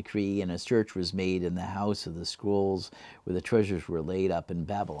made a decree, and a search was made in the house of the scrolls where the treasures were laid up in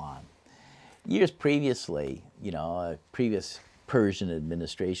Babylon. Years previously, you know, a previous Persian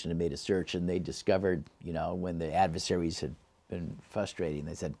administration had made a search, and they discovered, you know, when the adversaries had been frustrating,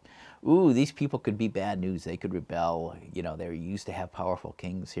 they said, ooh, these people could be bad news. They could rebel. You know, they used to have powerful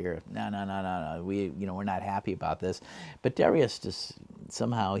kings here. No. We're not happy about this. But Darius just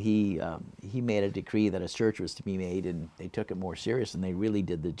somehow he made a decree that a search was to be made, and they took it more serious, and they really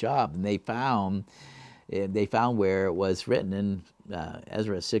did the job. And they found where it was written in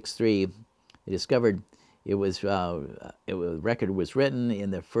Ezra 6:3. They discovered it was record was written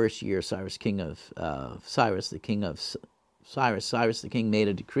in the first year Cyrus the king made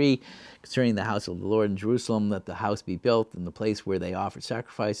a decree concerning the house of the Lord in Jerusalem, let the house be built in the place where they offered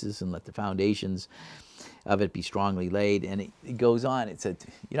sacrifices, and let the foundations of it be strongly laid. And it goes on. It said,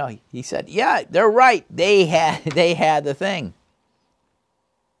 you know, he said, yeah, they're right. They had the thing.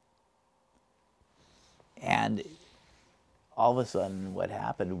 And all of a sudden what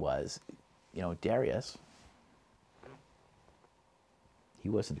happened was, you know, Darius, he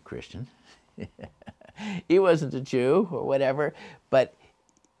wasn't a Christian. He wasn't a Jew or whatever, but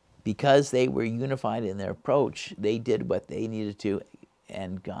because they were unified in their approach, they did what they needed to,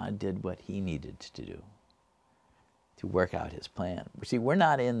 and God did what he needed to do to work out his plan. See, we're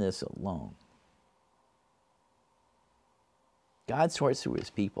not in this alone. God sorts through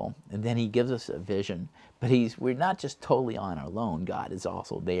his people, and then he gives us a vision, but we're not just totally on our own. God is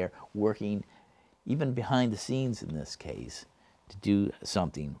also there working, even behind the scenes in this case, to do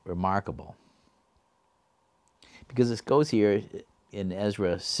something remarkable. Because it goes here in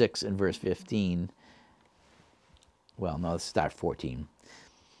Ezra 6 and verse 15. Well, no, let's start 14.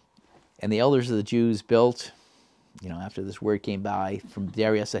 And the elders of the Jews built, you know, after this word came by from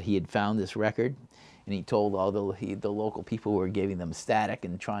Darius that he had found this record, and he told all the local people who were giving them static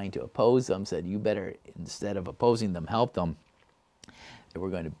and trying to oppose them, said, you better, instead of opposing them, help them. They were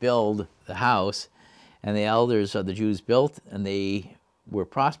going to build the house. And the elders of the Jews built, and they were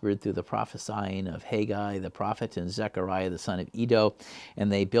prospered through the prophesying of Haggai the prophet and Zechariah the son of Iddo,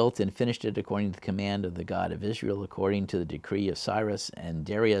 and they built and finished it according to the command of the God of Israel, according to the decree of Cyrus and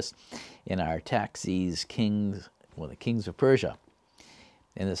Darius and Artaxerxes, the kings of Persia.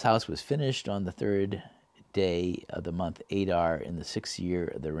 And this house was finished on the 3rd day of the month Adar in the 6th year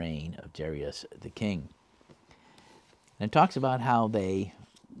of the reign of Darius the king. And it talks about how they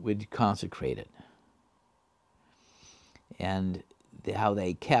would consecrate it, and how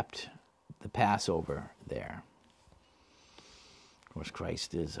they kept the Passover there. Of course,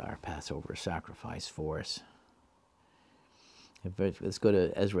 Christ is our Passover sacrifice for us. Let's go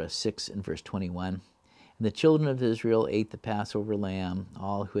to Ezra 6 and verse 21. And And the children of Israel ate the Passover lamb,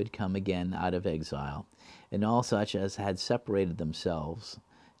 all who had come again out of exile, and all such as had separated themselves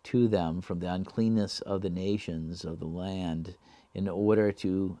to them from the uncleanness of the nations of the land, in order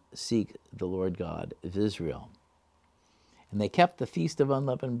to seek the Lord God of Israel. And they kept the feast of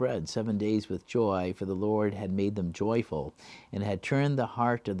unleavened bread 7 days with joy, for the Lord had made them joyful, and had turned the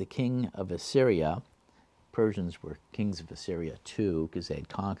heart of the king of Assyria. Persians were kings of Assyria too, because they had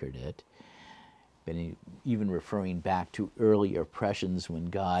conquered it. But even referring back to earlier oppressions when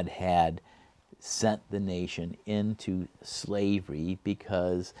God had sent the nation into slavery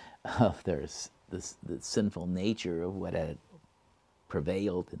because of the sinful nature of what had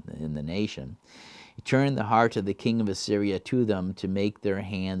prevailed in the nation. He turned the heart of the king of Assyria to them to make their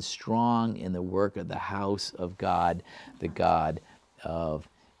hands strong in the work of the house of God, the God of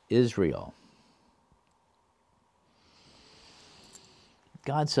Israel.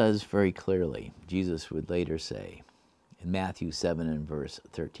 God says very clearly, Jesus would later say, in Matthew 7 and verse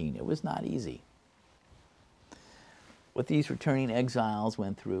 13, it was not easy. What these returning exiles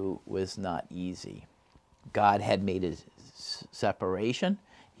went through was not easy. God had made a separation.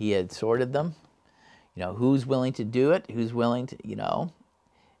 He had sorted them. Who's willing to do it? Who's willing to,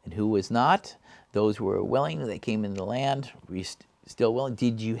 and who was not? Those who were willing, they came into the land. Were you still willing?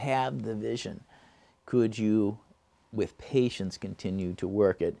 Did you have the vision? Could you, with patience, continue to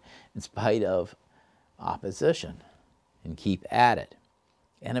work it in spite of opposition and keep at it?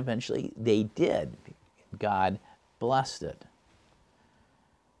 And eventually they did. God blessed it.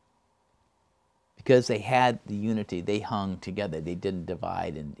 Because they had the unity, they hung together. They didn't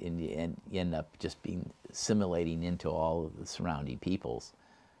divide and end up just assimilating into all of the surrounding peoples.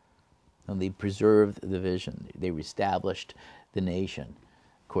 And they preserved the vision. They reestablished the nation.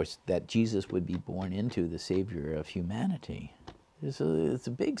 Of course, that Jesus would be born into the Savior of humanity. It's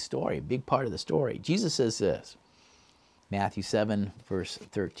a big story, a big part of the story. Jesus says this, Matthew 7, verse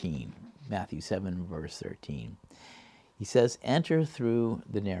 13. Matthew 7, verse 13. He says, enter through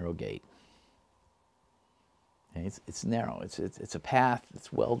the narrow gate. It's narrow. It's a path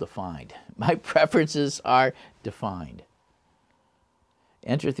that's well defined. My preferences are defined.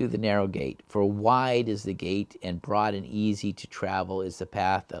 Enter through the narrow gate, for wide is the gate, and broad and easy to travel is the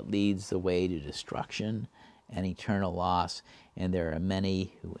path that leads the way to destruction and eternal loss, and there are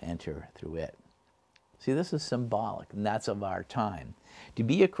many who enter through it. See, this is symbolic, and that's of our time. To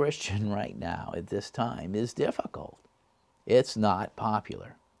be a Christian right now at this time is difficult. It's not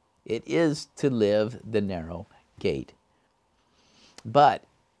popular. It is to live the narrow gate. But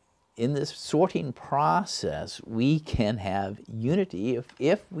in this sorting process, we can have unity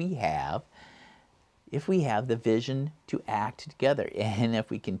if we have the vision to act together, and if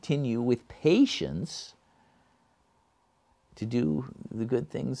we continue with patience to do the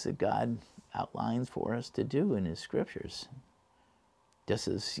good things that God outlines for us to do in His Scriptures. Just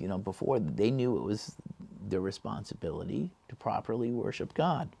as, before, they knew it was their responsibility to properly worship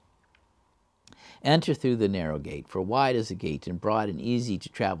God. Enter through the narrow gate, for wide is the gate, and broad and easy to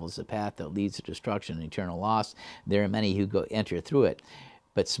travel is the path that leads to destruction and eternal loss. There are many who enter through it.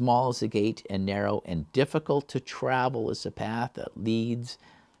 But small is the gate, and narrow and difficult to travel is the path that leads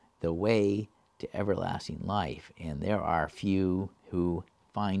the way to everlasting life. And there are few who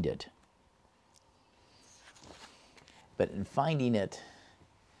find it. But in finding it,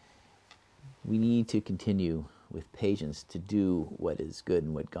 we need to continue with patience to do what is good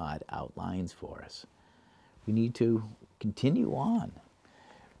and what God outlines for us. We need to continue on.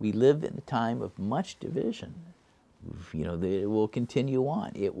 We live in a time of much division. It will continue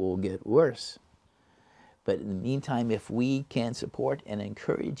on. It will get worse. But in the meantime, if we can support and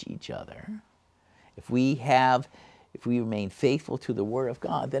encourage each other, if we remain faithful to the Word of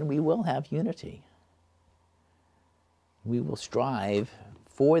God, then we will have unity. We will strive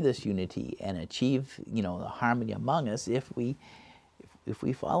for this unity and achieve, the harmony among us if we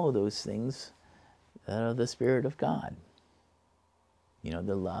follow those things that are the Spirit of God.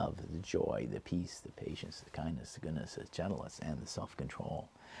 The love, the joy, the peace, the patience, the kindness, the goodness, the gentleness, and the self-control.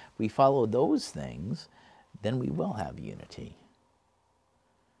 If we follow those things, then we will have unity.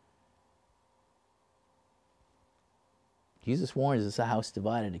 Jesus warns us, a house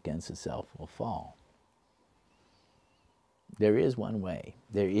divided against itself will fall. There is one way.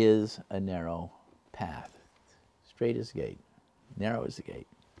 There is a narrow path. Straight is the gate. Narrow is the gate.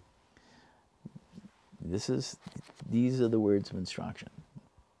 These are the words of instruction.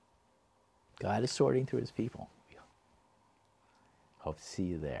 God is sorting through His people. Hope to see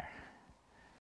you there.